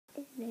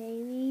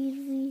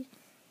read,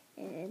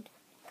 and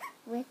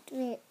with.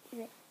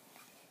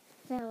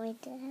 Now it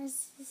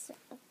has.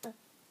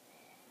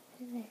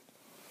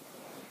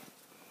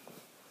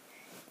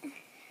 What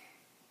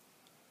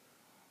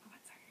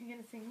song are you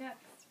going to sing next?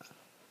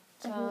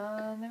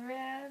 John the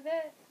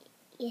Rabbit.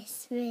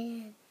 Yes,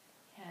 ma'am.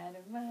 Had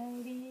a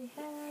mighty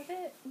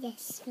habit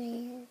Yes,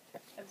 ma'am.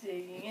 of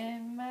digging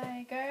in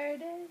my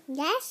garden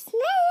Yes,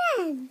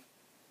 ma'am.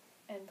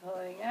 and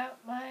pulling out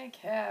my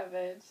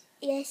cabbage.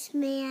 Yes,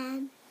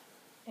 ma'am.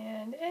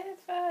 And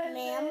if I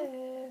Ma'am?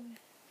 live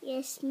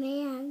Yes,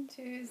 ma'am.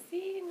 to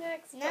see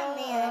next Not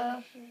fall,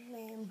 ma'am.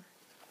 Ma'am.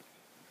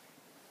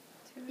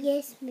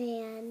 Yes,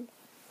 ma'am.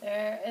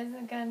 there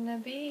isn't gonna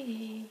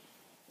be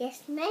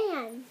Yes,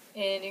 ma'am.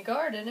 any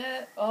garden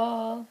at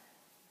all.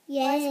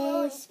 Yes,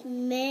 Yes,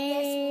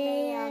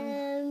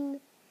 ma'am.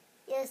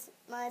 Yes,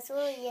 my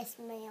soul, yes,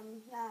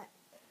 ma'am. Not.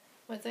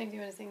 What song do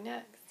you want to sing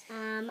next?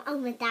 Oh,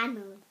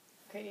 McDonald.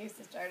 Okay, you used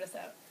to start us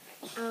out.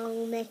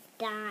 Oh,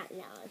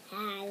 McDonald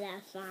had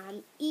a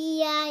farm.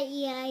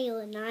 E-I-E-I-O,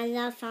 and on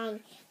the farm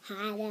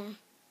had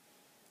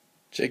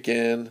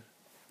Chicken.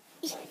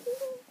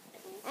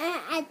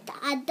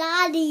 a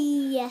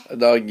doggy. A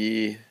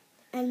doggy.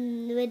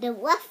 And with a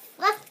woof,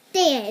 woof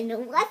there, and a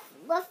woof,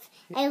 woof,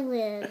 and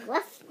with a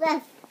woof,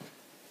 woof.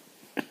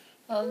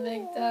 Old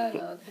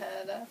MacDonald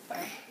had a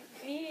farm.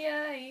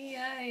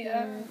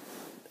 E-I-E-I-O.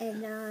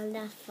 And on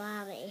the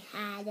farm he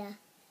had a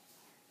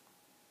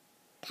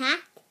cat.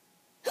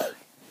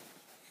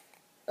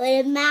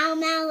 With a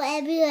meow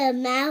everywhere,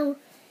 meow.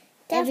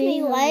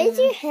 Daphne, why is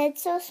your head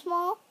so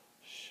small?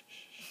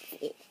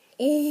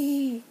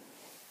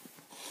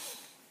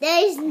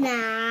 There's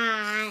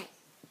not.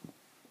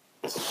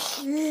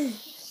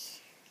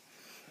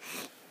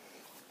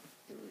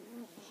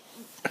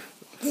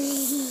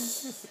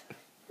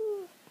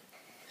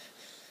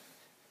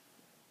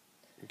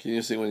 Can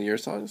you sing one of your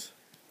songs?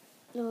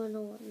 No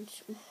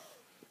one's.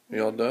 Are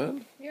you all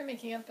done? You're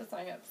making up a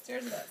song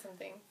upstairs about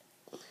something.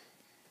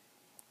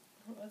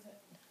 What was it?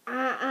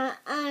 I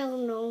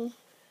don't know.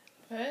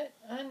 Put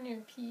on your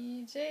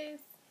PJs.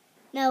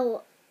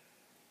 No.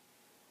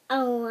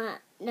 Oh,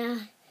 no.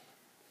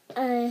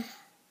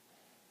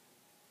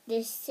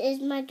 This is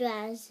my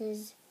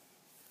glasses.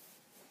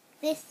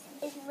 This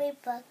is my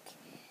book.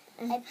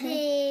 I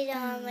put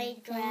on my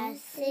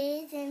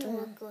glasses and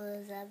what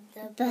goes up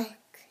the book.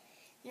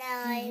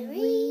 Now I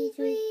read,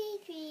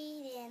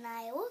 and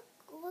I look.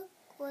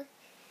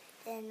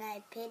 Then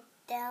I put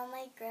down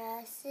my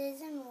glasses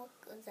and what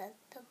goes up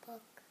the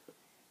book.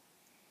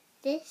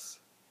 This.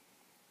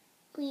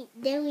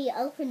 Then we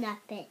open up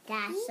it.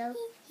 That's so.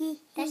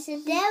 That's so.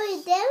 Then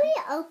we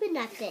open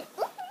up it.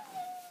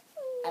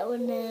 I will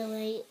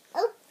never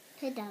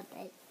open up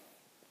it.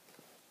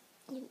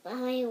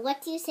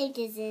 What do you think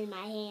is in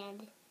my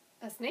hand?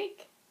 A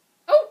snake?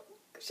 Oh!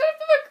 Shut up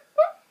the book!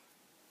 Oh.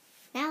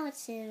 Now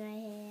it's in my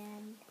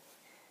hand.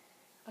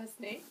 A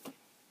snake?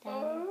 Um,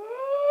 Oh!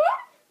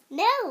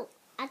 No,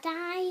 a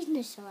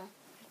dinosaur.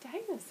 A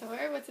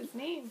dinosaur? What's its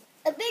name?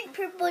 A big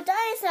purple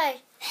dinosaur.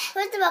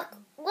 Where's the book?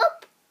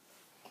 Whoop.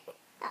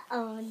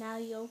 Oh, now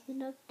you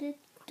open up the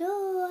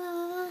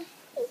door.